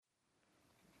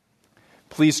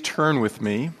Please turn with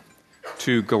me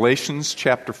to Galatians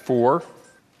chapter 4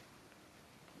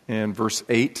 and verse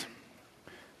 8.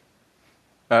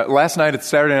 Last night at the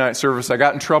Saturday night service, I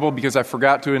got in trouble because I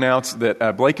forgot to announce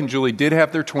that Blake and Julie did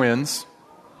have their twins.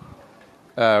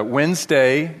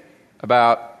 Wednesday,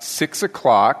 about 6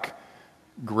 o'clock,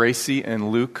 Gracie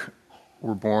and Luke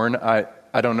were born. I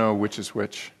don't know which is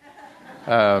which,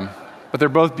 but they're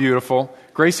both beautiful.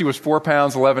 Gracie was 4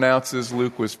 pounds, 11 ounces.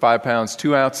 Luke was 5 pounds,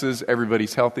 2 ounces.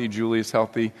 Everybody's healthy. Julie is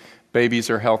healthy. Babies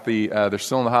are healthy. They're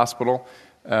still in the hospital.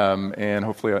 And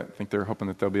hopefully, I think they're hoping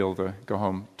that they'll be able to go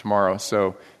home tomorrow.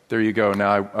 So there you go.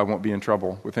 Now I won't be in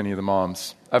trouble with any of the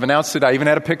moms. I've announced it. I even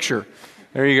had a picture.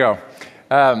 There you go.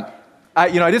 I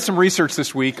did some research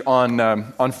this week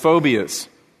on phobias.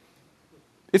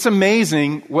 It's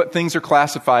amazing what things are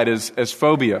classified as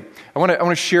phobia. I want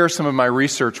to share some of my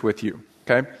research with you.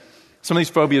 Okay, some of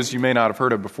these phobias you may not have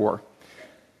heard of before.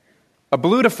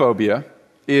 Ablutophobia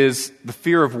is the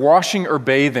fear of washing or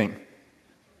bathing.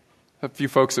 A few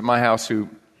folks at my house who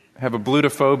have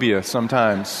ablutophobia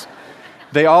sometimes.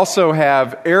 They also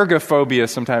have ergophobia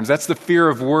sometimes. That's the fear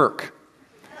of work.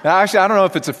 Now, actually, I don't know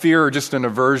if it's a fear or just an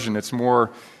aversion. It's more,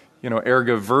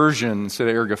 ergoversion instead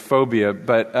of ergophobia.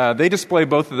 But they display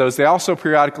both of those. They also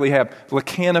periodically have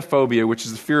lecanophobia, which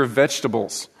is the fear of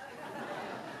vegetables.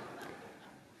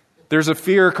 There's a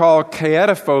fear called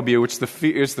chaetophobia, which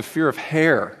is the fear of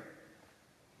hair.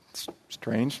 It's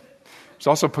strange. There's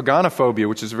also paganophobia,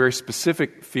 which is a very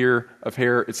specific fear of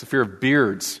hair. It's the fear of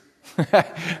beards.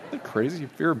 Crazy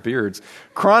fear of beards.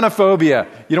 Chronophobia.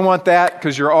 You don't want that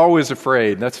because you're always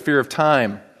afraid. That's fear of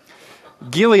time.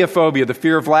 Geliophobia, the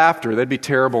fear of laughter. That'd be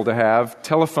terrible to have.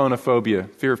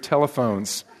 Telephonophobia, fear of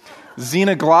telephones.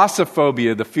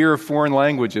 Xenoglossophobia, the fear of foreign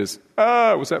languages.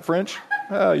 Was that French?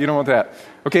 You don't want that.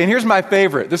 Okay, and here's my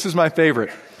favorite. This is my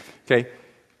favorite. Okay.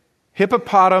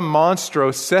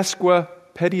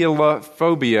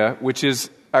 Hippopotamonstrosesquipedalophobia, which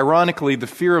is, ironically, the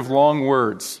fear of long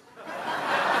words.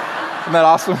 Isn't that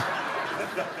awesome?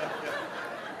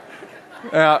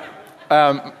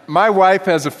 My wife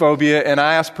has a phobia, and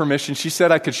I asked permission. She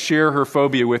said I could share her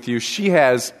phobia with you. She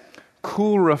has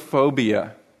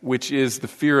coulrophobia, which is the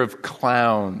fear of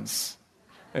clowns.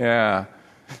 Yeah,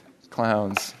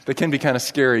 clowns. They can be kind of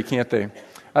scary, can't they?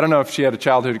 I don't know if she had a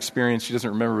childhood experience. She doesn't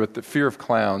remember, but the fear of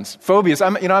clowns. Phobias,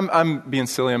 I'm being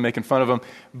silly. I'm making fun of them.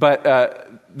 But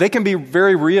they can be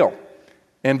very real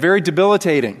and very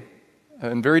debilitating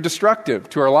and very destructive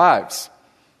to our lives.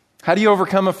 How do you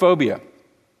overcome a phobia?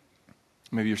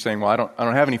 Maybe you're saying, well, I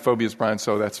don't have any phobias, Brian,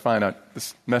 so that's fine.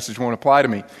 This message won't apply to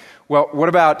me. Well, what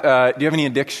about, do you have any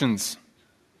addictions?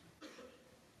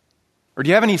 Or do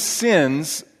you have any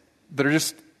sins that are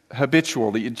just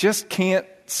habitual, that you just can't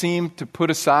seem to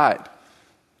put aside?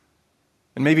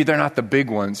 And maybe they're not the big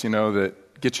ones, that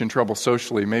get you in trouble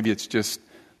socially. Maybe it's just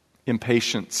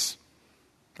impatience,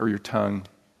 or your tongue,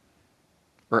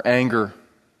 or anger.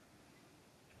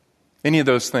 Any of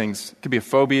those things. It could be a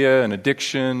phobia, an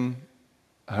addiction,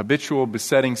 a habitual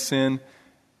besetting sin.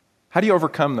 How do you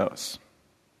overcome those?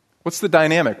 What's the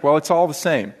dynamic? Well, it's all the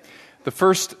same. The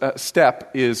first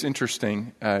step is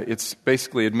interesting. It's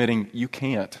basically admitting you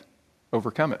can't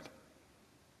overcome it.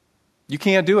 You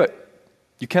can't do it.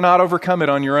 You cannot overcome it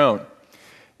on your own.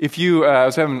 I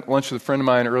was having lunch with a friend of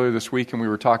mine earlier this week, and we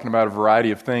were talking about a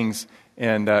variety of things.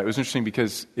 And it was interesting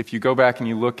because if you go back and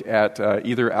you look at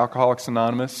either Alcoholics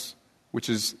Anonymous,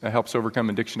 which helps overcome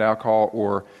addiction to alcohol,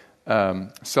 or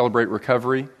Celebrate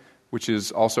Recovery, which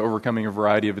is also overcoming a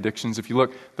variety of addictions. If you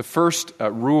look, the first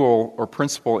rule or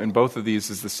principle in both of these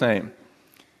is the same.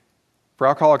 For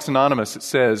Alcoholics Anonymous, it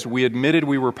says, we admitted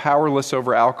we were powerless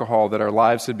over alcohol, that our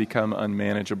lives had become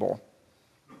unmanageable.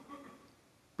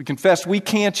 We confessed we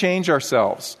can't change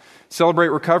ourselves. Celebrate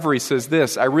Recovery says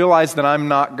this, I realize that I'm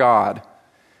not God.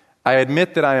 I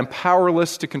admit that I am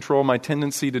powerless to control my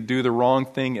tendency to do the wrong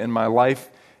thing, and my life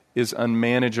is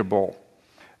unmanageable.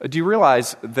 Do you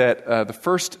realize that the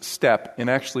first step in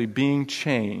actually being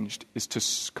changed is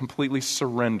to completely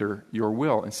surrender your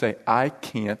will and say, I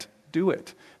can't do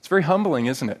it? It's very humbling,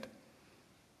 isn't it?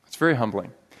 It's very humbling.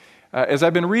 As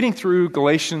I've been reading through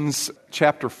Galatians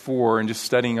chapter 4 and just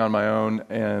studying on my own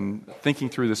and thinking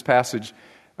through this passage,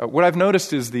 what I've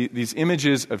noticed is these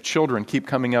images of children keep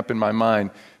coming up in my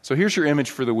mind. So here's your image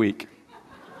for the week.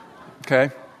 Okay?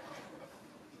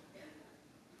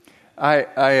 I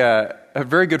have a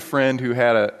very good friend who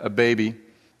had a baby,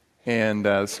 and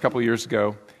this a couple of years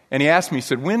ago, and he asked me, he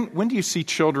said, when do you see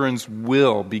children's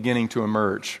will beginning to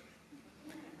emerge?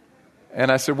 And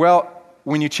I said, well,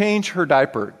 when you change her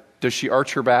diaper, does she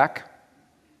arch her back?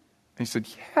 And he said,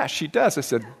 yeah, she does. I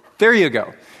said, there you go.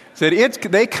 I said,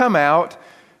 they come out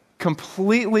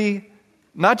completely,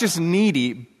 not just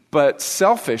needy, but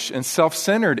selfish and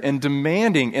self-centered and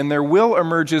demanding, and their will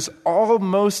emerges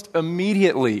almost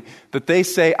immediately that they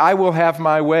say, I will have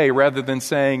my way, rather than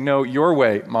saying, no, your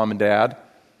way, Mom and Dad.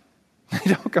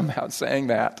 They don't come out saying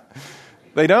that.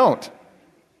 They don't.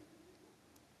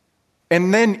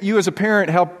 And then you as a parent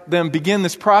help them begin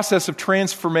this process of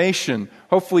transformation,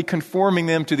 hopefully conforming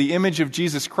them to the image of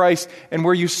Jesus Christ. And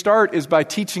where you start is by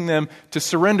teaching them to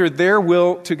surrender their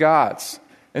will to God's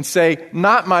and say,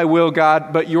 not my will,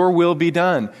 God, but your will be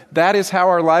done. That is how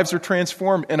our lives are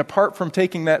transformed. And apart from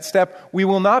taking that step, we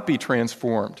will not be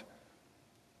transformed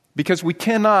because we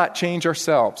cannot change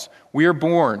ourselves. We are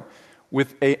born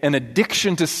with an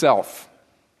addiction to self.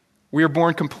 We are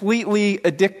born completely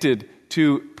addicted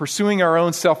to pursuing our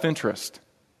own self-interest.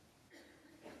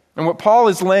 And what Paul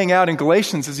is laying out in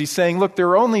Galatians is he's saying, look, there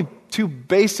are only two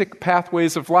basic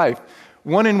pathways of life.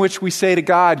 One in which we say to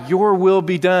God, your will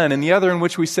be done, and the other in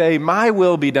which we say, my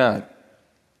will be done.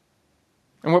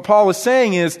 And what Paul is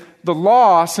saying is, the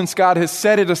law, since God has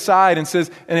set it aside and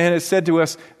has said to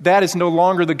us, that is no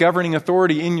longer the governing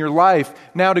authority in your life.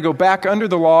 Now to go back under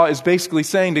the law is basically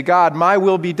saying to God, my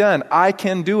will be done. I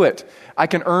can do it. I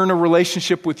can earn a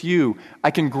relationship with you.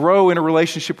 I can grow in a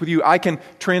relationship with you. I can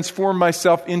transform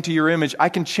myself into your image. I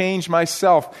can change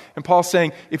myself. And Paul's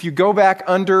saying, if you go back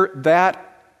under that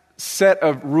set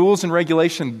of rules and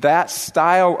regulation, that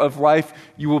style of life,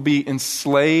 you will be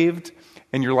enslaved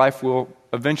and your life will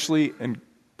eventually and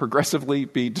progressively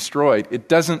be destroyed. It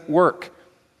doesn't work.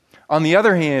 On the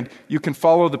other hand, you can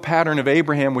follow the pattern of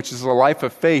Abraham, which is a life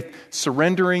of faith,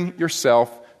 surrendering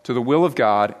yourself to the will of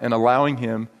God and allowing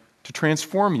Him to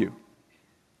transform you.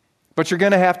 But you're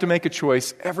going to have to make a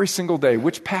choice every single day.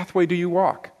 Which pathway do you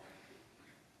walk?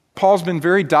 Paul's been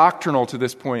very doctrinal to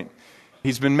this point.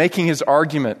 He's been making his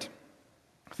argument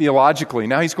theologically.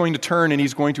 Now he's going to turn and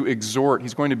he's going to exhort.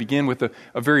 He's going to begin with a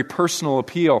very personal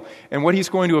appeal. And what he's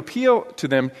going to appeal to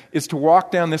them is to walk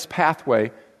down this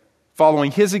pathway following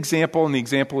his example and the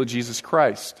example of Jesus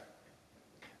Christ.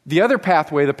 The other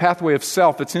pathway, the pathway of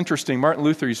self, it's interesting. Martin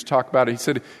Luther used to talk about it. He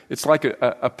said it's like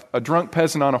a drunk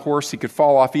peasant on a horse. He could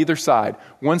fall off either side.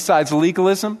 One side's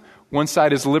legalism, one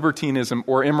side is libertinism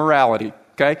or immorality.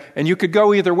 Okay? And you could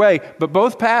go either way, but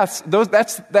both paths,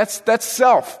 that's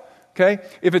self. Okay?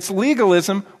 If it's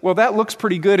legalism, well, that looks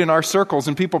pretty good in our circles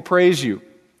and people praise you.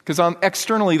 Because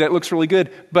externally that looks really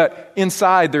good, but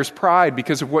inside there's pride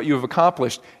because of what you have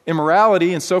accomplished.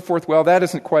 Immorality and so forth, well, that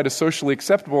isn't quite as socially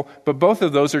acceptable, but both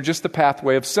of those are just the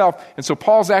pathway of self. And so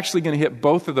Paul's actually going to hit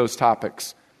both of those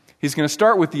topics. He's going to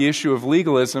start with the issue of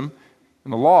legalism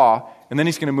and the law, and then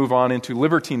he's going to move on into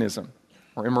libertinism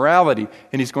or immorality.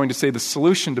 And he's going to say the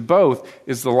solution to both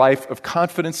is the life of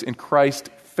confidence in Christ,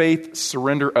 faith,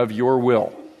 surrender of your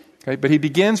will. Okay? But he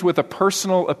begins with a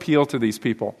personal appeal to these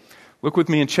people. Look with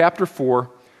me in chapter 4,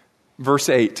 verse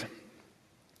 8.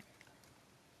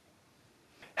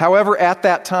 However, at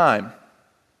that time,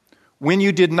 when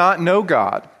you did not know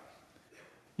God,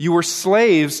 you were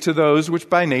slaves to those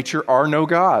which by nature are no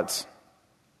gods.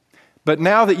 But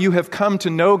now that you have come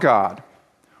to know God,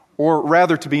 or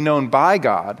rather to be known by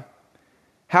God,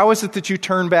 how is it that you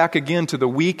turn back again to the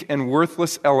weak and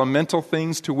worthless elemental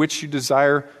things to which you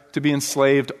desire to be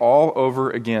enslaved all over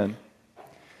again?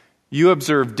 You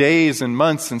observe days and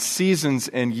months and seasons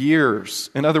and years.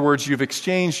 In other words, you've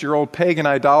exchanged your old pagan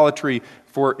idolatry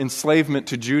for enslavement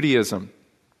to Judaism.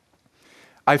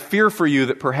 I fear for you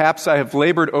that perhaps I have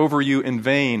labored over you in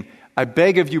vain. I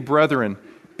beg of you, brethren,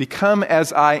 become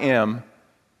as I am,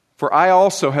 for I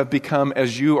also have become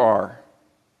as you are.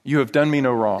 You have done me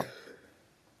no wrong.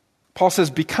 Paul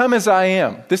says, become as I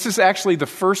am. This is actually the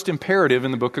first imperative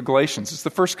in the book of Galatians. It's the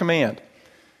first command.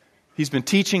 He's been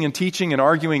teaching and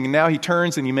arguing, and now he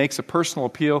turns and he makes a personal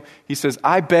appeal. He says,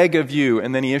 I beg of you,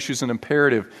 and then he issues an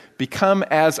imperative. Become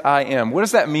as I am. What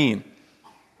does that mean?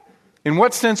 In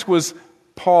what sense was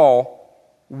Paul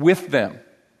with them?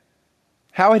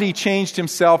 How had he changed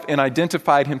himself and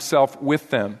identified himself with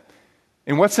them?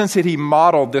 In what sense had he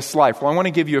modeled this life? Well, I want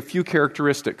to give you a few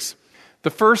characteristics. The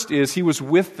first is he was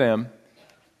with them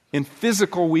in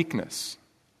physical weakness.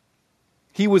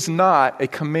 He was not a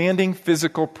commanding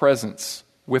physical presence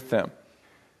with them.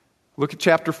 Look at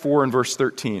chapter 4 and verse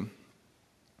 13.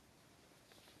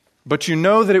 But you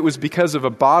know that it was because of a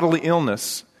bodily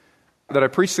illness that I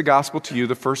preached the gospel to you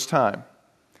the first time.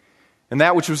 And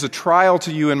that which was a trial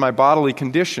to you in my bodily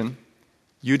condition,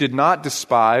 you did not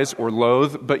despise or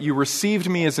loathe, but you received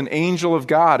me as an angel of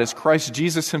God, as Christ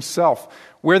Jesus himself.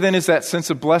 Where then is that sense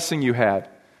of blessing you had?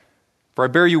 For I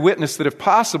bear you witness that if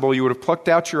possible, you would have plucked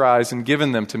out your eyes and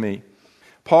given them to me.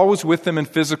 Paul was with them in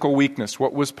physical weakness.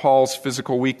 What was Paul's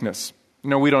physical weakness?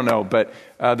 No, we don't know, but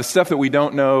the stuff that we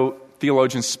don't know,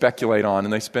 theologians speculate on,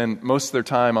 and they spend most of their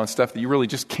time on stuff that you really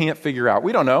just can't figure out.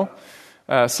 We don't know.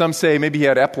 Some say maybe he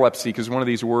had epilepsy, because one of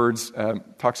these words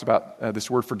talks about this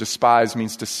word for despise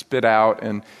means to spit out,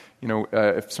 and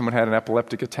if someone had an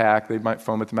epileptic attack, they might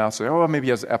foam at the mouth, say, oh, maybe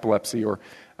he has epilepsy, or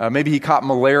maybe he caught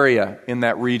malaria in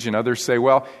that region. Others say,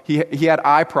 well, he had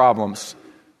eye problems.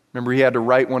 Remember, he had to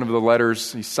write one of the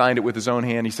letters. He signed it with his own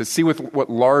hand. He said, see with what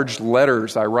large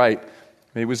letters I write.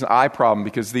 Maybe it was an eye problem,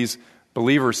 because these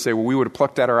believers say, well, we would have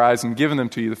plucked out our eyes and given them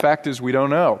to you. The fact is, we don't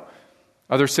know.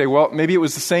 Others say, well, maybe it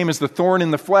was the same as the thorn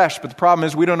in the flesh, but the problem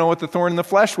is we don't know what the thorn in the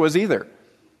flesh was either.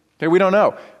 Okay, we don't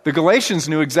know. The Galatians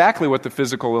knew exactly what the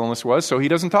physical illness was, so he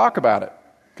doesn't talk about it,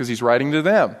 because he's writing to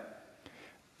them.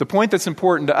 The point that's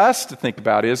important to us to think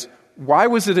about is, why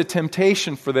was it a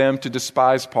temptation for them to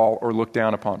despise Paul or look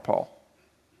down upon Paul?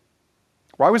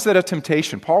 Why was that a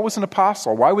temptation? Paul was an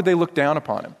apostle. Why would they look down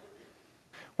upon him?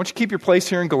 I want you to keep your place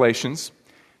here in Galatians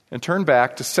and turn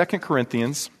back to 2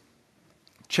 Corinthians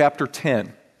chapter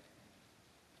 10.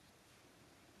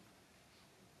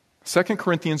 2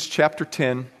 Corinthians chapter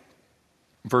 10,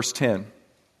 verse 10.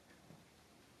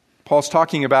 Paul's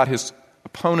talking about his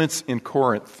opponents in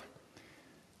Corinth.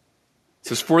 It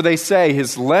says, for they say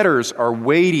his letters are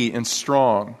weighty and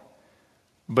strong,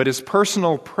 but his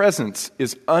personal presence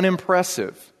is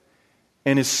unimpressive,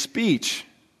 and his speech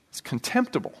is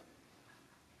contemptible.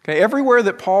 Okay, everywhere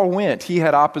that Paul went, he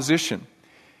had opposition.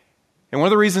 And one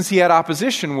of the reasons he had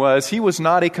opposition was he was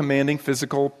not a commanding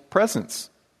physical presence.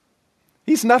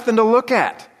 He's nothing to look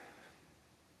at.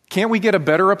 Can't we get a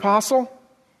better apostle?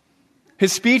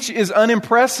 His speech is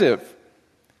unimpressive.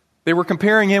 They were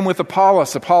comparing him with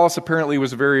Apollos. Apollos apparently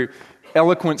was a very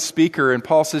eloquent speaker, and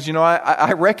Paul says,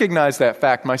 I recognize that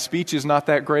fact. My speech is not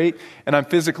that great, and I'm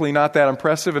physically not that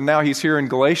impressive, and now he's here in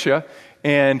Galatia,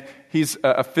 and he's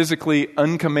a physically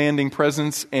uncommanding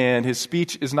presence, and his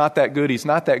speech is not that good. He's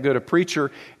not that good a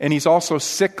preacher, and he's also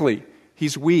sickly.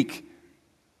 He's weak.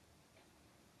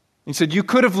 He said, you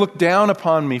could have looked down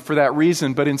upon me for that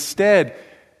reason, but instead,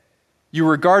 you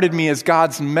regarded me as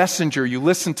God's messenger. You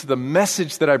listened to the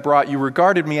message that I brought. You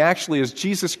regarded me actually as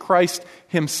Jesus Christ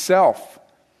himself.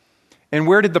 And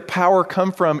where did the power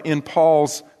come from in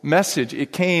Paul's message?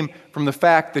 It came from the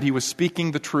fact that he was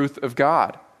speaking the truth of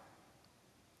God.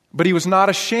 But he was not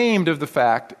ashamed of the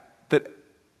fact that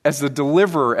as the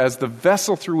deliverer, as the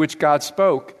vessel through which God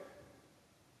spoke,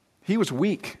 he was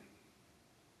weak.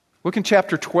 Look in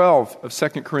chapter 12 of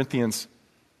 2 Corinthians,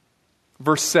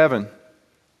 verse 7.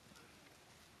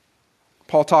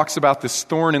 Paul talks about this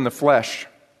thorn in the flesh.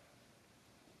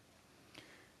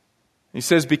 He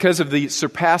says, because of the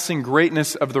surpassing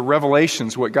greatness of the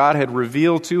revelations, what God had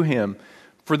revealed to him,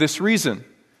 for this reason,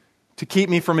 to keep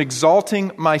me from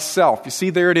exalting myself. You see,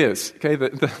 there it is, okay,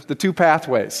 the two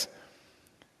pathways.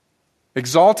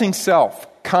 Exalting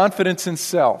self, confidence in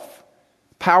self,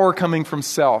 power coming from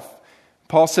self.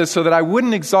 Paul says, so that I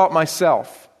wouldn't exalt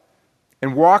myself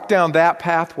and walk down that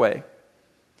pathway,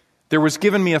 there was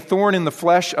given me a thorn in the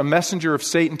flesh, a messenger of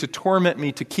Satan to torment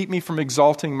me, to keep me from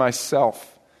exalting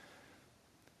myself.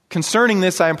 Concerning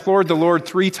this, I implored the Lord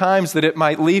 3 times that it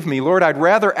might leave me. Lord, I'd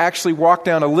rather actually walk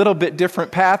down a little bit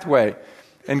different pathway.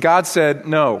 And God said,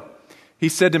 no. He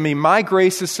said to me, my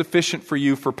grace is sufficient for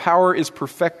you, for power is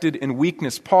perfected in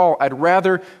weakness. Paul, I'd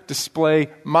rather display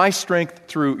my strength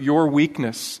through your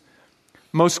weakness.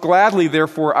 Most gladly,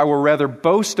 therefore, I will rather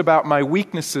boast about my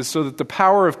weaknesses so that the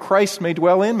power of Christ may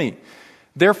dwell in me.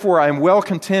 Therefore, I am well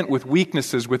content with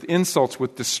weaknesses, with insults,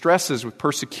 with distresses, with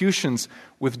persecutions,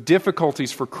 with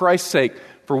difficulties for Christ's sake.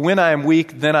 For when I am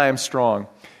weak, then I am strong.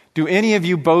 Do any of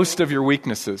you boast of your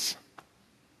weaknesses?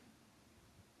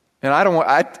 And I don't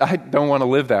want to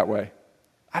live that way.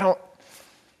 I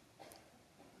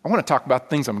want to talk about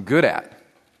things I'm good at.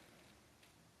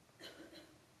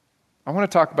 I want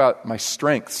to talk about my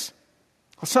strengths.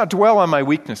 Let's not dwell on my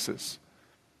weaknesses.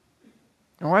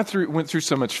 I went through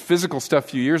so much physical stuff a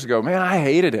few years ago. Man, I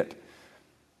hated it.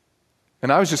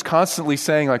 And I was just constantly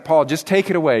saying, like, Paul, just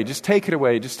take it away, just take it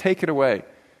away, just take it away.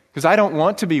 Because I don't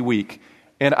want to be weak.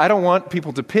 And I don't want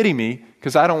people to pity me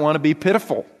because I don't want to be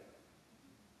pitiful.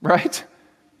 Right?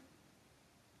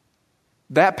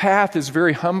 That path is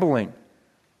very humbling.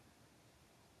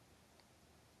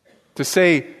 To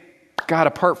say, God,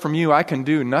 apart from you, I can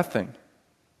do nothing.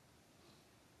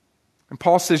 And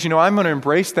Paul says, I'm going to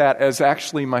embrace that as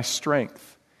actually my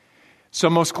strength. So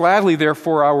most gladly,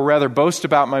 therefore, I will rather boast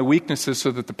about my weaknesses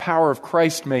so that the power of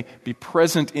Christ may be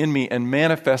present in me and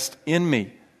manifest in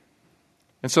me.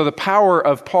 And so the power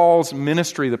of Paul's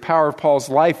ministry, the power of Paul's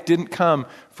life didn't come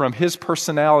from his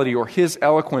personality or his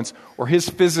eloquence or his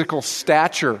physical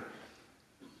stature.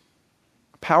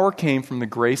 Power came from the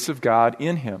grace of God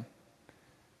in him.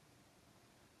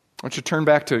 I want you to turn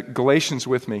back to Galatians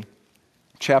with me,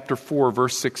 chapter 4,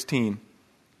 verse 16.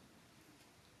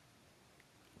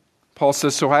 Paul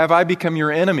says, "So have I become your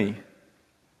enemy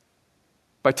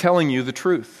by telling you the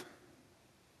truth?"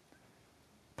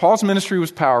 Paul's ministry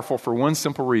was powerful for one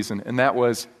simple reason, and that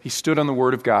was he stood on the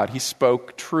Word of God. He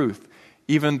spoke truth.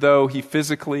 Even though he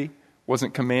physically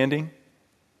wasn't commanding,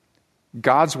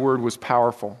 God's Word was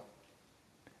powerful.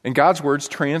 And God's words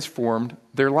transformed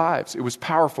their lives. It was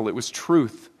powerful. It was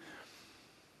truth.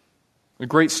 A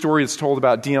great story that's told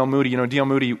about D.L. Moody. D.L.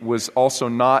 Moody was also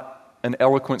not an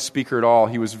eloquent speaker at all.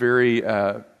 He was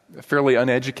fairly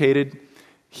uneducated.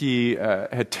 He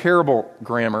had terrible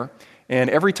grammar. And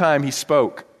every time he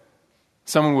spoke,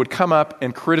 someone would come up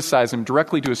and criticize him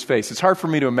directly to his face. It's hard for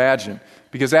me to imagine,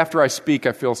 because after I speak,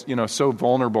 I feel so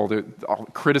vulnerable to all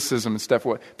criticism and stuff.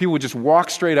 People would just walk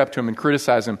straight up to him and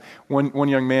criticize him. One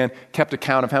young man kept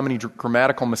account of how many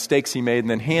grammatical mistakes he made and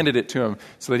then handed it to him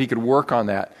so that he could work on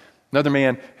that. Another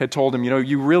man had told him,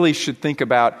 you really should think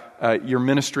about your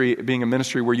ministry being a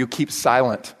ministry where you keep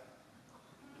silent.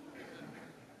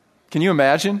 Can you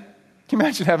imagine? Can you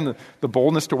imagine having the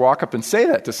boldness to walk up and say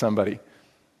that to somebody?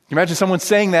 Can you imagine someone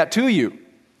saying that to you?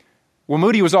 Well,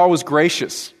 Moody was always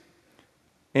gracious.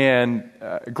 And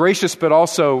gracious but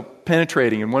also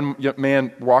penetrating. And one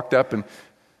man walked up and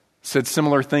said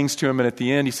similar things to him. And at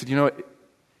the end he said,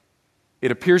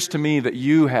 it appears to me that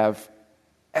you have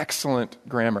excellent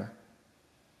grammar.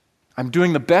 I'm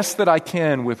doing the best that I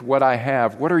can with what I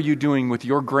have. What are you doing with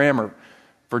your grammar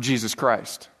for Jesus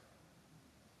Christ?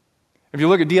 If you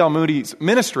look at D.L. Moody's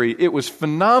ministry, it was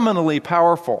phenomenally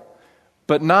powerful,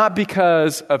 but not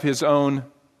because of his own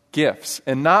gifts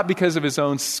and not because of his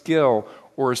own skill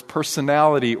or his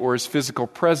personality or his physical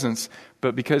presence,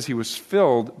 but because he was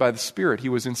filled by the Spirit. He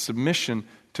was in submission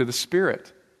to the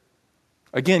Spirit.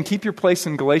 Again, keep your place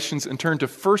in Galatians and turn to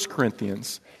 1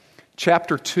 Corinthians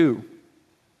chapter 2.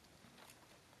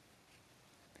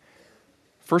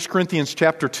 1 Corinthians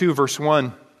chapter 2, verse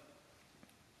 1.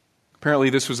 Apparently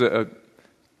this was a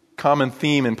common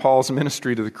theme in Paul's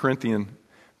ministry to the Corinthian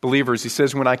believers. He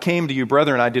says, "When I came to you,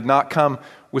 brethren, I did not come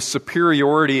with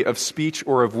superiority of speech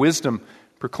or of wisdom,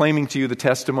 proclaiming to you the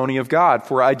testimony of God.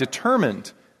 For I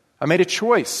made a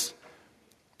choice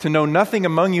to know nothing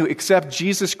among you except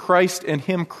Jesus Christ and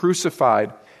Him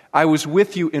crucified. I was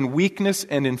with you in weakness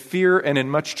and in fear and in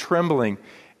much trembling.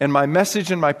 And my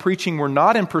message and my preaching were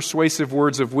not in persuasive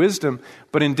words of wisdom,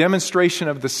 but in demonstration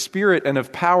of the Spirit and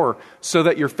of power, so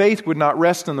that your faith would not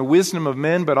rest on the wisdom of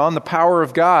men, but on the power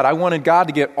of God." I wanted God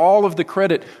to get all of the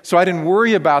credit, so I didn't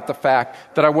worry about the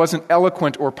fact that I wasn't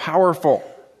eloquent or powerful.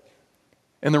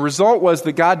 And the result was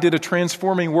that God did a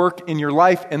transforming work in your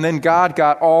life, and then God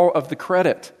got all of the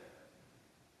credit.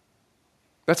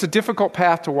 That's a difficult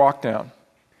path to walk down.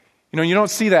 You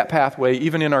don't see that pathway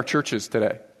even in our churches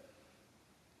today.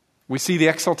 We see the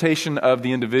exaltation of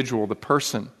the individual, the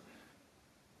person.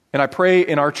 And I pray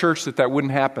in our church that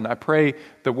wouldn't happen. I pray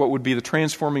that what would be the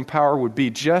transforming power would be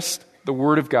just the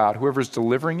Word of God. Whoever's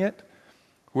delivering it,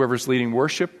 whoever's leading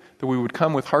worship, that we would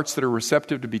come with hearts that are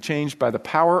receptive to be changed by the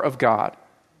power of God,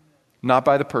 not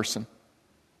by the person.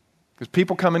 Because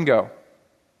people come and go.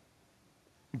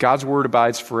 God's Word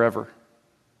abides forever.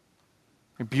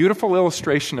 A beautiful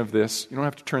illustration of this, you don't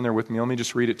have to turn there with me, let me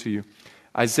just read it to you.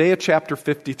 Isaiah chapter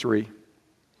 53.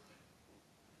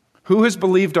 "Who has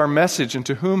believed our message, and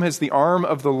to whom has the arm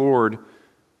of the Lord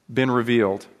been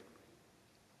revealed?"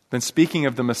 Then speaking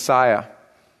of the Messiah,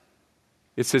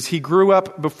 it says, "He grew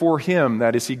up before Him,"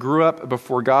 that is, He grew up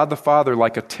before God the Father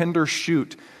like a tender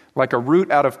shoot, like a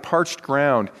root out of parched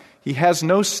ground. He has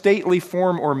no stately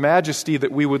form or majesty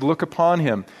that we would look upon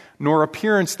Him, nor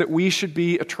appearance that we should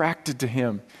be attracted to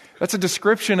Him." That's a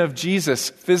description of Jesus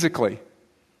physically.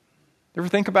 You ever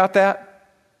think about that?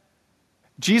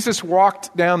 Jesus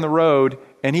walked down the road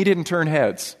and He didn't turn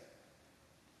heads.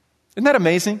 Isn't that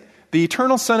amazing? The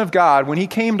eternal Son of God, when He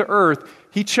came to earth,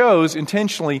 He chose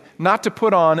intentionally not to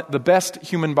put on the best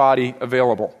human body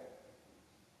available.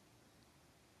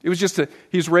 It was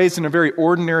he was raised in a very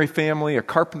ordinary family, a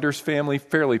carpenter's family,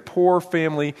 fairly poor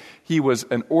family. He was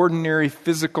an ordinary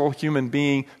physical human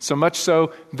being, so much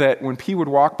so that when He would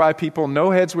walk by people,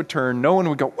 no heads would turn, no one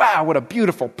would go, "Wow, what a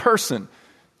beautiful person.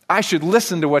 I should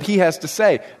listen to what he has to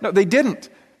say." No, they didn't.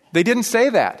 They didn't say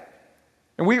that.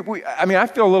 And I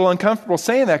feel a little uncomfortable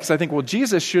saying that because I think, well,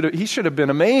 Jesus should have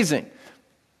been amazing.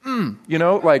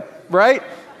 Right?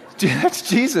 That's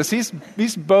Jesus.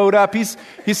 He's bowed up. He's.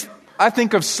 I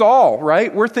think of Saul,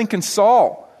 right? We're thinking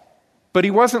Saul. But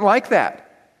he wasn't like that.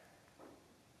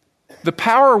 The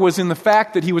power was in the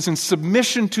fact that he was in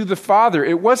submission to the Father.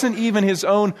 It wasn't even his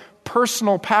own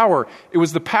personal power. It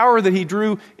was the power that he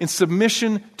drew in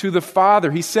submission to the Father.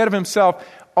 He said of himself,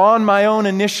 on my own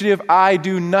initiative, I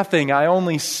do nothing. I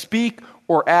only speak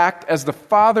or act as the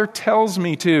Father tells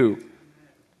me to.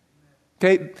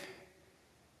 Okay?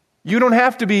 You don't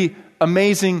have to be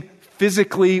amazing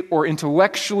physically or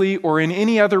intellectually or in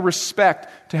any other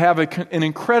respect to have an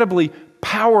incredibly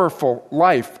powerful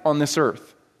life on this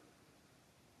earth.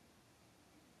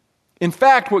 In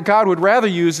fact, what God would rather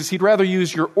use is He'd rather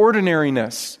use your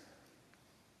ordinariness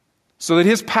so that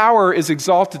His power is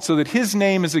exalted, so that His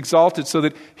name is exalted, so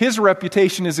that His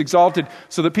reputation is exalted,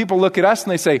 so that people look at us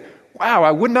and they say, wow,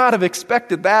 I would not have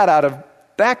expected that out of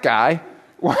that guy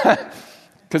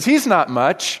because he's not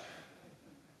much.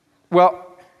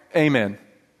 Well, amen.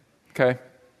 Okay?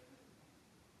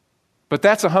 But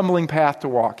that's a humbling path to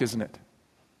walk, isn't it?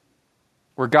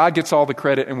 Where God gets all the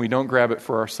credit and we don't grab it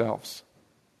for ourselves.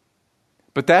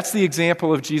 But that's the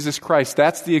example of Jesus Christ.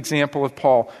 That's the example of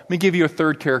Paul. Let me give you a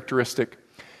third characteristic.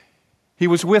 He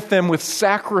was with them with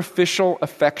sacrificial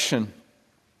affection.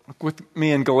 Look with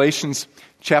me in Galatians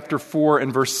chapter 4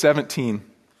 and verse 17.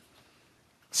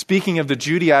 Speaking of the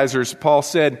Judaizers, Paul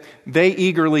said, they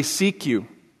eagerly seek you.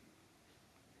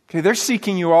 Okay, they're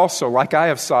seeking you also, like I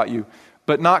have sought you,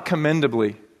 but not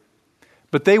commendably.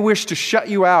 But they wish to shut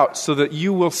you out so that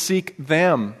you will seek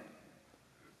them.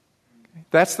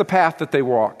 That's the path that they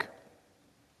walk.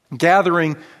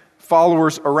 Gathering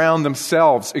followers around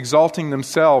themselves, exalting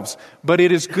themselves. But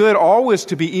it is good always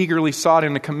to be eagerly sought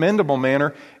in a commendable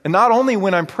manner, and not only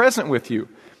when I'm present with you,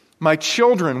 my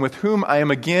children with whom I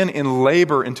am again in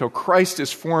labor until Christ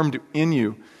is formed in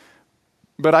you.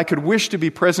 But I could wish to be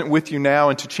present with you now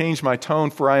and to change my tone,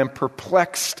 for I am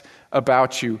perplexed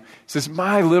about you. He says,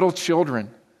 my little children,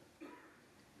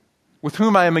 with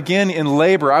whom I am again in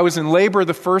labor. I was in labor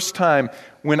the first time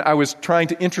when I was trying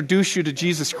to introduce you to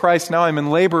Jesus Christ. Now I'm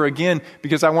in labor again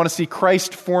because I want to see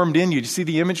Christ formed in you. Do you see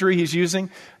the imagery he's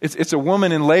using? It's a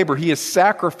woman in labor. He is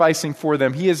sacrificing for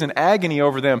them. He is in agony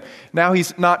over them. Now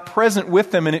he's not present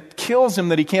with them, and it kills him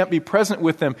that he can't be present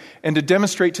with them and to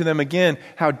demonstrate to them again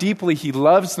how deeply he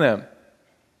loves them.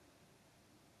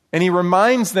 And he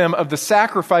reminds them of the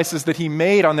sacrifices that he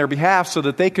made on their behalf so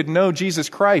that they could know Jesus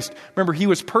Christ. Remember, he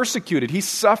was persecuted. He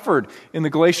suffered in the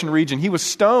Galatian region. He was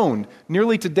stoned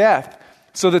nearly to death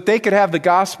so that they could have the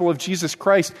gospel of Jesus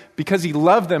Christ because he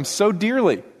loved them so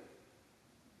dearly.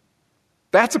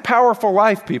 That's a powerful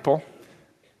life, people.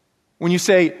 When you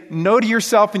say no to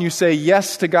yourself and you say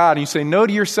yes to God, and you say no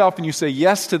to yourself and you say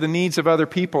yes to the needs of other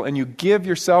people, and you give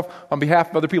yourself on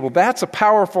behalf of other people, that's a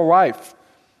powerful life.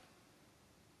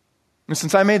 And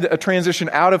since I made a transition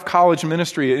out of college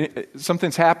ministry,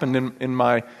 something's happened in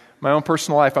my own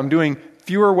personal life. I'm doing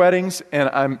fewer weddings and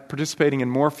I'm participating in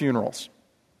more funerals.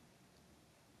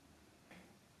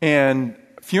 And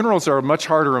funerals are much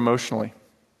harder emotionally.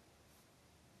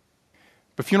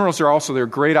 But funerals are they're a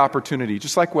great opportunity.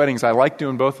 Just like weddings, I like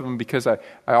doing both of them because I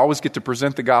always get to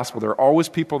present the gospel. There are always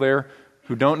people there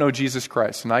who don't know Jesus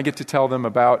Christ, and I get to tell them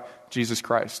about Jesus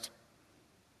Christ.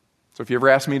 So if you ever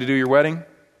ask me to do your wedding,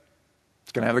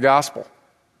 it's going to have the gospel.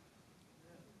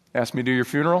 Ask me to do your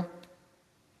funeral?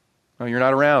 No, you're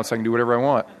not around, so I can do whatever I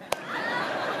want.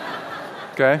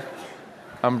 Okay?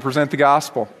 I'm going to present the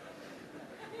gospel.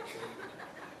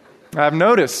 I've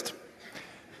noticed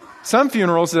some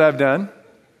funerals that I've done,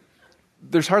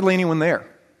 there's hardly anyone there.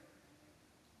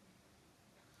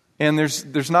 And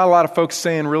there's not a lot of folks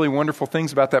saying really wonderful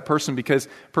things about that person because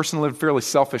the person lived a fairly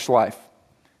selfish life.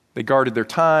 They guarded their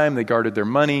time, they guarded their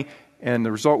money, and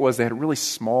the result was they had a really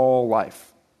small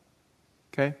life.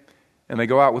 Okay? And they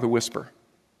go out with a whisper.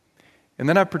 And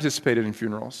then I've participated in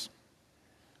funerals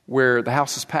where the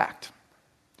house is packed.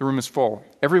 The room is full.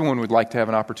 Everyone would like to have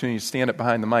an opportunity to stand up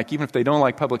behind the mic, even if they don't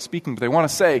like public speaking, but they want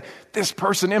to say, this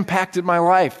person impacted my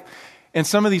life. And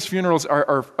some of these funerals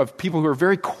are of people who are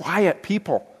very quiet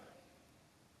people.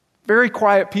 Very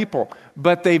quiet people,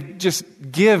 but they've just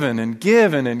given and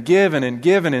given and given and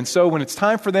given. And so when it's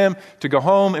time for them to go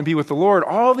home and be with the Lord,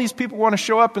 all these people want to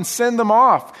show up and send them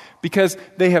off because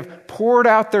they have poured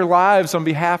out their lives on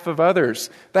behalf of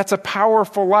others. That's a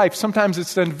powerful life. Sometimes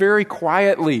it's done very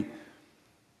quietly.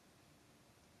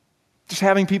 just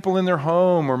having people in their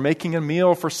home or making a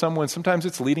meal for someone. Sometimes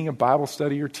it's leading a Bible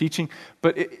study or teaching,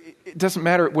 but it doesn't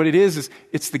matter. What it is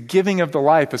it's the giving of the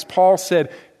life. As Paul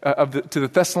said to the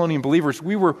Thessalonian believers,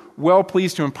 we were well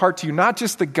pleased to impart to you not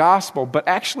just the gospel, but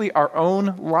actually our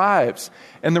own lives.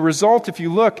 And the result, if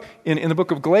you look in the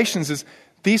book of Galatians, is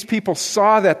these people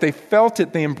saw that, they felt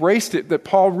it, they embraced it, that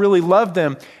Paul really loved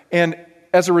them. And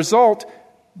as a result,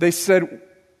 they said,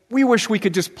 we wish we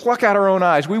could just pluck out our own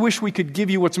eyes. We wish we could give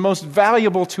you what's most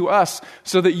valuable to us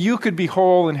so that you could be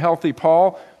whole and healthy,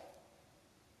 Paul.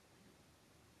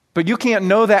 But you can't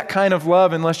know that kind of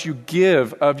love unless you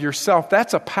give of yourself.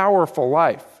 That's a powerful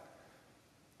life.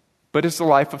 But it's a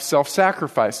life of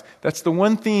self-sacrifice. That's the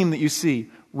one theme that you see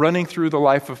running through the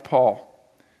life of Paul.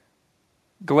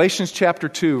 Galatians chapter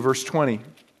 2, verse 20.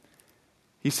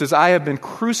 He says, I have been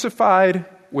crucified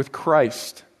with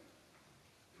Christ.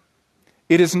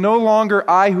 It is no longer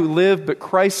I who live, but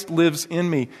Christ lives in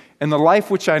me. And the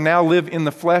life which I now live in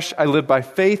the flesh, I live by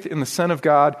faith in the Son of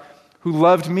God, who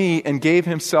loved me and gave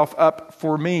himself up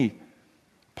for me.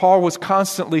 Paul was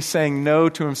constantly saying no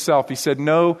to himself. He said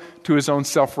no to his own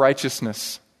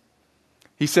self-righteousness.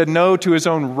 He said no to his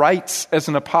own rights as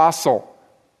an apostle,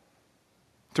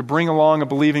 to bring along a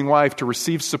believing wife, to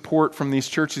receive support from these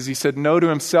churches. He said no to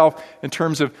himself in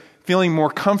terms of feeling more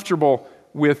comfortable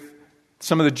with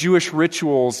some of the Jewish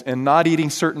rituals and not eating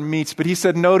certain meats. But he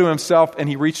said no to himself, and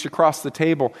he reached across the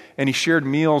table and he shared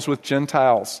meals with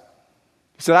Gentiles.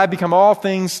 He said, I become all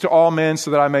things to all men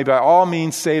so that I may by all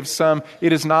means save some.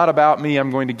 It is not about me.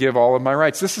 I'm going to give all of my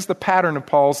rights. This is the pattern of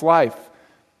Paul's life.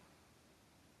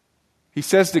 He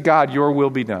says to God, your will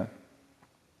be done.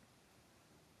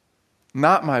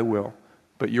 Not my will,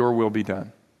 but your will be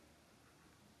done.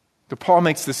 So Paul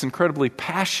makes this incredibly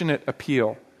passionate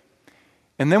appeal.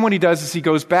 And then what he does is he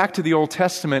goes back to the Old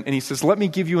Testament and he says, let me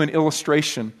give you an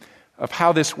illustration of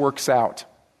how this works out.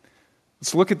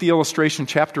 Let's look at the illustration,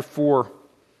 chapter 4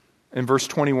 and verse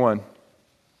 21.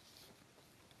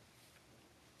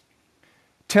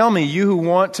 Tell me, you who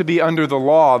want to be under the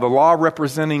law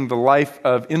representing the life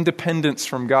of independence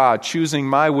from God, choosing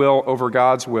my will over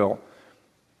God's will.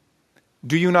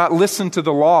 Do you not listen to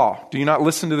the law? Do you not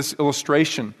listen to this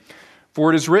illustration?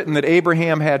 For it is written that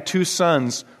Abraham had two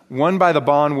sons, one by the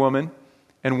bondwoman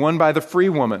and one by the free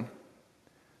woman.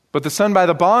 But the son by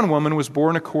the bondwoman was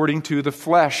born according to the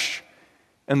flesh,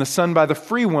 and the son by the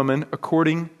free woman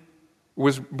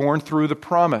was born through the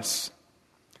promise.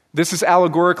 This is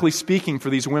allegorically speaking, for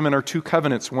these women are two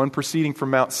covenants, one proceeding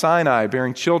from Mount Sinai,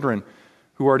 bearing children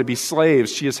who are to be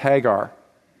slaves. She is Hagar.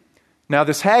 Now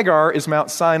this Hagar is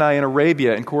Mount Sinai in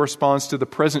Arabia and corresponds to the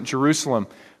present Jerusalem,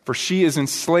 for she is in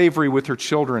slavery with her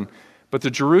children. But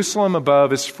the Jerusalem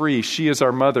above is free. She is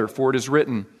our mother, for it is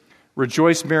written,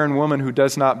 rejoice, barren woman who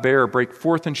does not bear. Break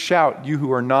forth and shout, you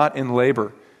who are not in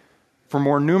labor. For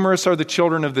more numerous are the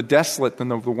children of the desolate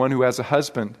than of the one who has a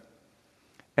husband.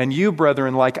 And you,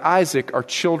 brethren, like Isaac, are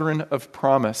children of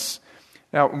promise.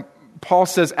 Now, Paul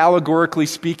says, allegorically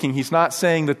speaking, he's not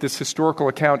saying that this historical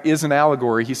account is an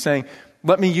allegory. He's saying,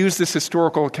 let me use this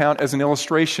historical account as an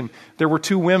illustration. There were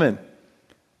two women,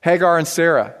 Hagar and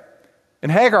Sarah.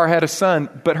 And Hagar had a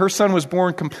son, but her son was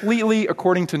born completely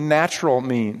according to natural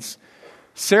means.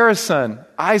 Sarah's son,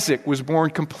 Isaac, was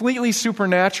born completely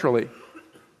supernaturally.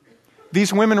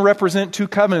 These women represent two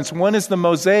covenants. One is the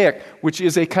Mosaic, which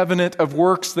is a covenant of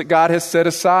works that God has set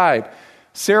aside.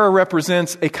 Sarah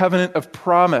represents a covenant of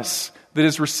promise that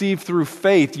is received through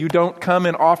faith. You don't come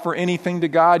and offer anything to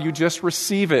God, you just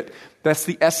receive it. That's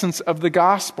the essence of the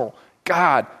gospel.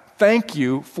 God, thank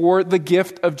you for the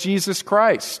gift of Jesus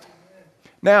Christ.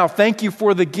 Now, thank you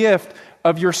for the gift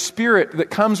of your Spirit that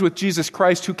comes with Jesus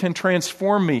Christ, who can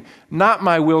transform me. Not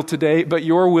my will today, but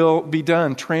your will be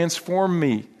done. Transform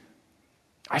me.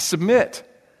 I submit.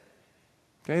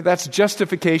 Okay, that's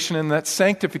justification and that's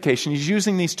sanctification. He's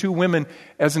using these two women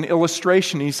as an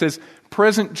illustration. He says,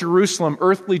 present Jerusalem,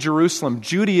 earthly Jerusalem,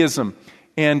 Judaism,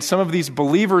 and some of these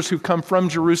believers who come from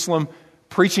Jerusalem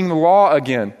preaching the law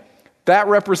again, that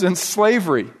represents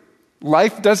slavery.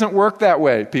 Life doesn't work that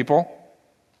way, people.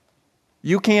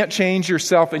 You can't change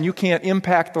yourself and you can't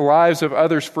impact the lives of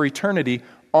others for eternity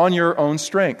on your own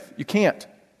strength. You can't.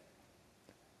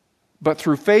 But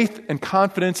through faith and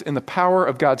confidence in the power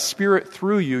of God's Spirit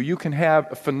through you, you can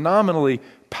have a phenomenally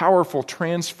powerful,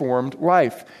 transformed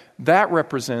life. That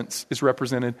is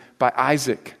represented by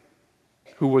Isaac,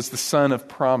 who was the son of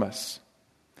promise.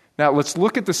 Now let's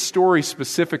look at the story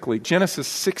specifically, Genesis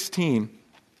 16,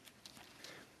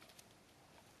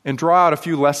 and draw out a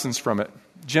few lessons from it.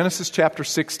 Genesis chapter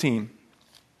 16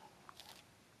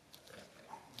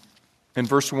 and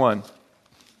verse 1.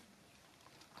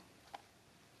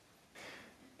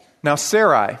 Now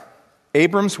Sarai,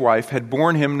 Abram's wife, had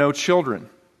borne him no children.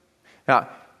 Now,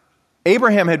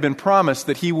 Abraham had been promised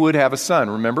that he would have a son,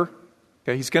 remember?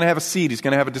 Okay, he's going to have a seed, he's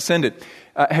going to have a descendant.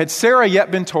 Had Sarah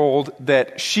yet been told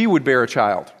that she would bear a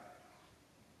child?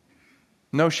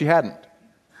 No, she hadn't.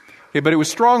 Okay, but it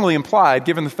was strongly implied,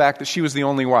 given the fact that she was the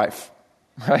only wife,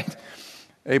 right?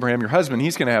 Abraham, your husband,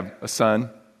 he's going to have a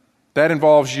son. That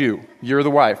involves you. You're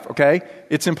the wife, okay?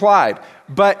 It's implied.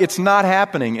 But it's not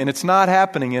happening, and it's not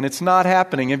happening, and it's not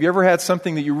happening. Have you ever had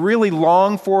something that you really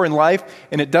long for in life,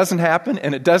 and it doesn't happen,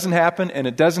 and it doesn't happen, and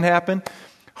it doesn't happen?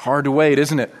 Hard to wait,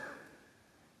 isn't it?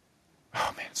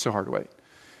 Oh man, it's so hard to wait.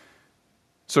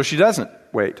 So she doesn't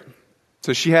wait.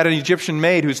 So she had an Egyptian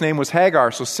maid whose name was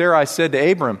Hagar. So Sarai said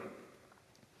to Abram,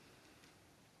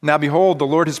 "Now behold, the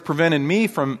Lord has prevented me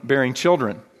from bearing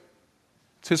children."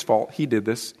 It's his fault. He did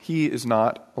this. He is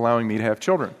not allowing me to have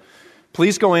children.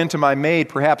 "Please go in to my maid.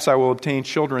 Perhaps I will obtain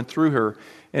children through her."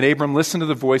 And Abram listened to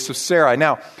the voice of Sarai.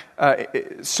 Now,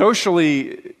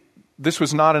 socially, this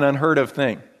was not an unheard of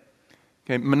thing.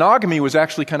 Okay, monogamy was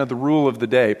actually kind of the rule of the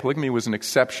day. Polygamy was an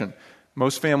exception.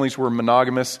 Most families were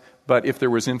monogamous, but if there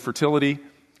was infertility,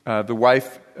 the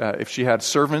wife, if she had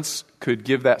servants, could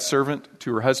give that servant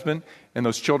to her husband, and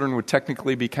those children would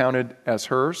technically be counted as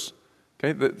hers.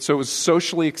 Okay, so it was a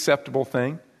socially acceptable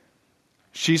thing.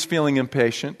 She's feeling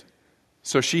impatient,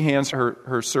 so she hands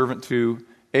her servant to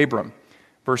Abram.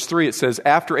 Verse 3, it says,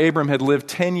 "After Abram had lived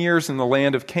 10 years in the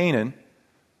land of Canaan,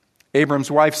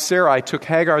 Abram's wife Sarai took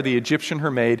Hagar the Egyptian,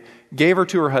 her maid, gave her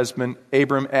to her husband,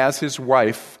 Abram, as his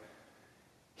wife.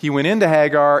 He went into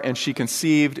Hagar, and she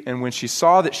conceived, and when she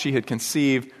saw that she had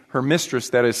conceived, her mistress,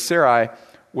 that is Sarai,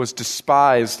 was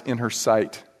despised in her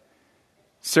sight.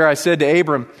 Sarai said to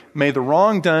Abram, 'May the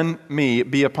wrong done me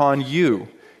be upon you.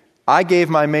 I gave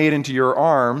my maid into your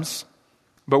arms,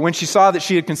 but when she saw that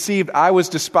she had conceived, I was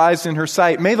despised in her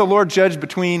sight. May the Lord judge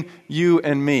between you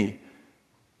and me.'"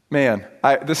 Man,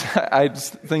 I was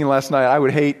thinking last night, I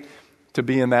would hate to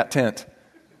be in that tent.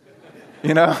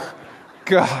 You know?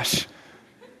 Gosh.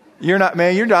 You are not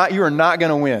going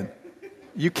to win.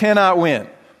 You cannot win.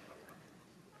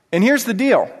 And here's the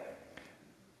deal.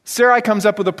 Sarai comes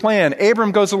up with a plan.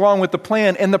 Abram goes along with the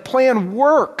plan, and the plan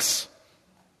works.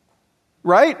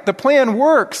 Right? The plan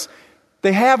works.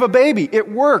 They have a baby.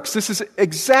 It works. This is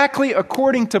exactly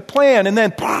according to plan, and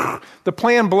then the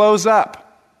plan blows up.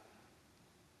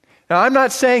 Now, I'm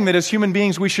not saying that as human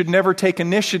beings we should never take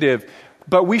initiative,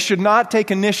 but we should not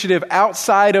take initiative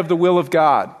outside of the will of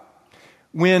God.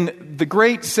 When the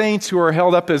great saints who are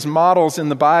held up as models in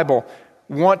the Bible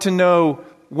want to know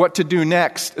what to do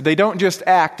next, they don't just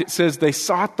act. It says they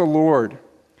sought the Lord.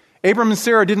 Abram and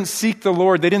Sarah didn't seek the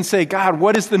Lord. They didn't say, "God,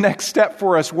 what is the next step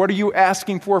for us? What are you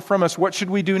asking for from us? What should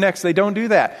we do next?" They don't do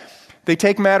that. They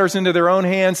take matters into their own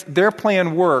hands. Their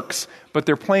plan works, but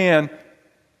their plan,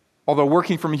 although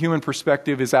working from a human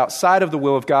perspective, is outside of the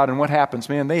will of God. And what happens?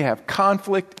 Man, they have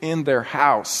conflict in their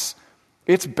house.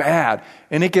 It's bad,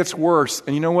 and it gets worse.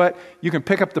 And you know what? You can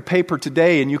pick up the paper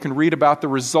today and you can read about the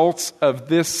results of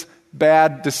this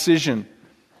bad decision,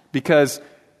 because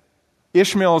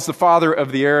Ishmael is the father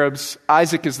of the Arabs,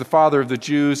 Isaac is the father of the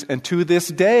Jews, and to this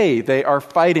day they are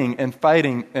fighting and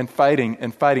fighting and fighting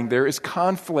and fighting. There is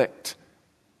conflict.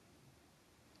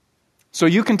 So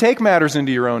you can take matters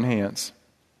into your own hands.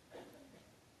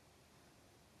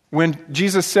 When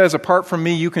Jesus says, "Apart from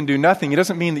me, you can do nothing," it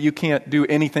doesn't mean that you can't do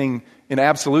anything in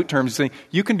absolute terms. He's saying,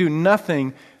 you can do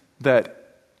nothing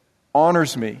that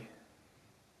honors me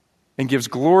and gives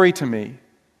glory to me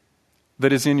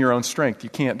that is in your own strength. You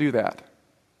can't do that.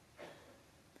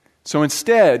 So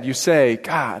instead, you say,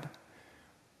 "God,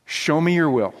 show me your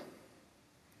will.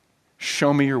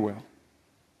 Show me your will.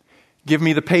 Give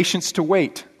me the patience to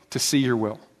wait to see your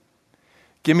will.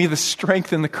 Give me the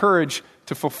strength and the courage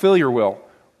to fulfill your will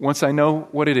once I know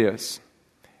what it is.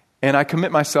 And I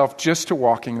commit myself just to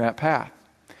walking that path."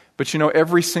 But you know,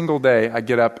 every single day I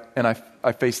get up and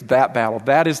I face that battle.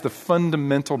 That is the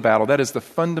fundamental battle. That is the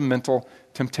fundamental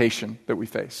temptation that we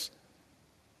face.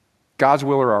 God's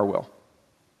will or our will.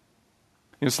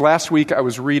 This last week I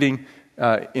was reading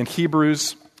in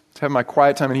Hebrews. To have my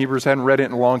quiet time in Hebrews. I hadn't read it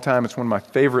in a long time. It's one of my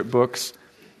favorite books.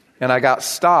 And I got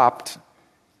stopped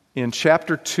in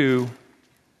chapter 2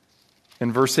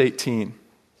 and verse 18.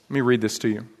 Let me read this to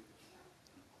you.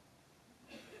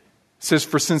 It says,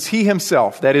 "For since he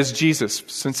himself," that is Jesus,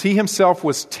 "since he himself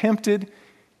was tempted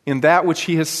in that which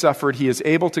he has suffered, he is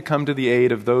able to come to the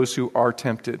aid of those who are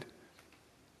tempted."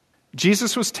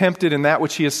 Jesus was tempted in that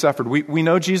which he has suffered. We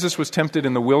know Jesus was tempted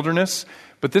in the wilderness,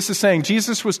 but this is saying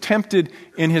Jesus was tempted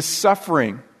in his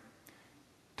suffering.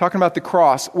 Talking about the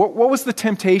cross. What was the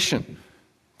temptation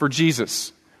for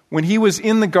Jesus? when he was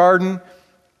in the garden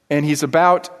and he's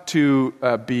about to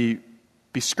be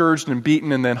scourged and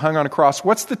beaten and then hung on a cross,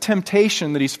 what's the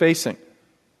temptation that he's facing?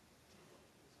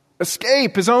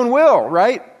 Escape his own will,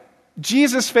 right?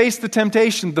 Jesus faced the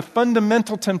temptation, the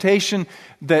fundamental temptation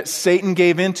that Satan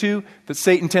gave into, that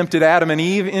Satan tempted Adam and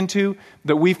Eve into,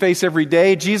 that we face every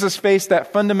day. Jesus faced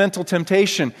that fundamental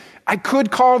temptation. I could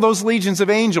call those legions of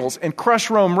angels and crush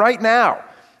Rome right now.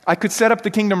 I could set up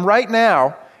the kingdom right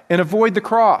now and avoid the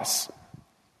cross.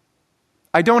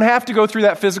 I don't have to go through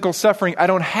that physical suffering. I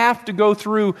don't have to go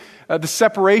through the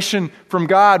separation from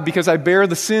God because I bear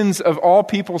the sins of all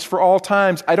peoples for all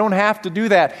times. I don't have to do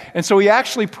that. And so he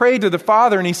actually prayed to the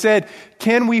Father and he said,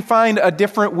 can we find a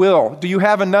different will? Do you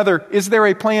have another? Is there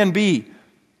a plan B?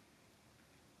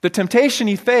 The temptation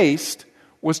he faced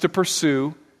was to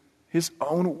pursue his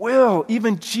own will.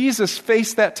 Even Jesus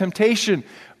faced that temptation.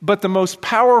 But the most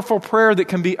powerful prayer that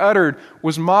can be uttered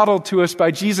was modeled to us by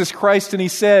Jesus Christ, and he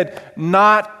said,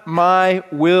 not my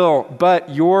will, but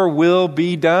your will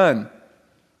be done.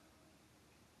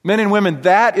 Men and women,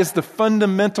 that is the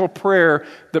fundamental prayer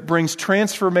that brings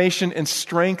transformation and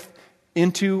strength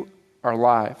into our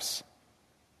lives.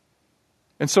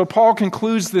 And so Paul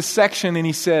concludes this section and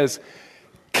he says,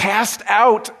 cast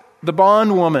out the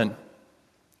bondwoman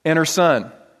and her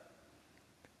son.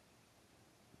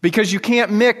 Because you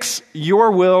can't mix your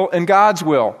will and God's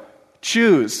will.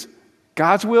 Choose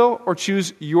God's will or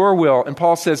choose your will. And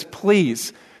Paul says,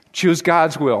 please choose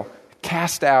God's will.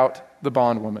 Cast out the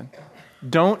bondwoman.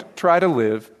 Don't try to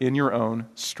live in your own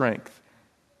strength.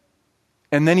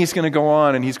 And then he's going to go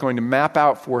on and he's going to map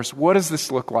out for us, what does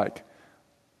this look like?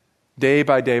 Day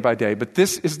by day by day. But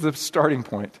this is the starting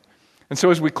point. And so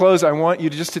as we close, I want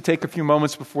you just to take a few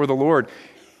moments before the Lord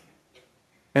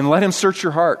and let him search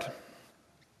your heart.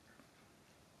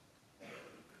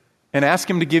 And ask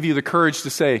him to give you the courage to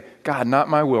say, God, not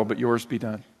my will, but yours be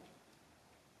done.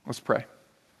 Let's pray.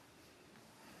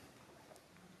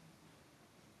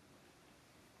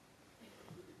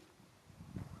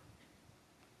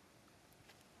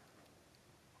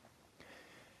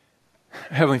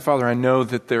 Heavenly Father, I know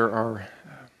that there are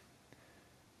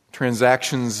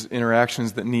transactions,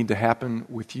 interactions that need to happen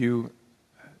with you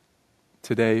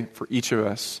today for each of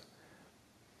us,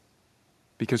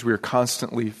 because we are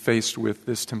constantly faced with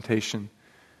this temptation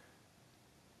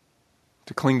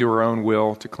to cling to our own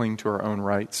will, to cling to our own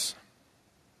rights,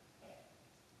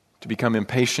 to become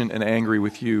impatient and angry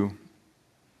with you,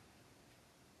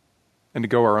 and to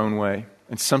go our own way.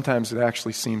 And sometimes it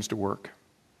actually seems to work.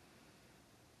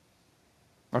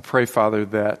 I pray, Father,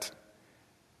 that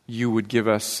you would give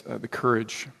us the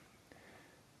courage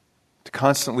to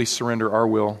constantly surrender our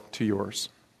will to yours.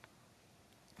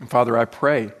 And Father, I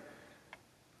pray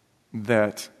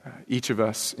that each of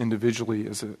us individually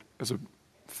as a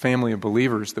family of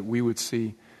believers, that we would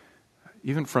see,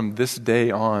 even from this day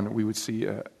on, we would see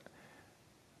a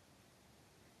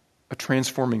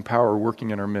transforming power working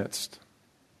in our midst.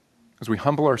 As we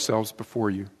humble ourselves before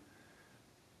you,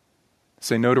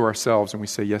 say no to ourselves and we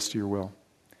say yes to your will.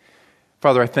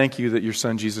 Father, I thank you that your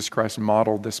Son Jesus Christ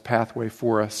modeled this pathway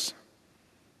for us.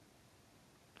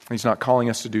 He's not calling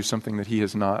us to do something that he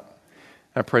has not.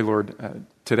 I pray, Lord,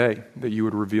 today that you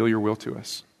would reveal your will to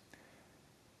us.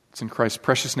 It's in Christ's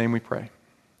precious name we pray.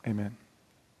 Amen.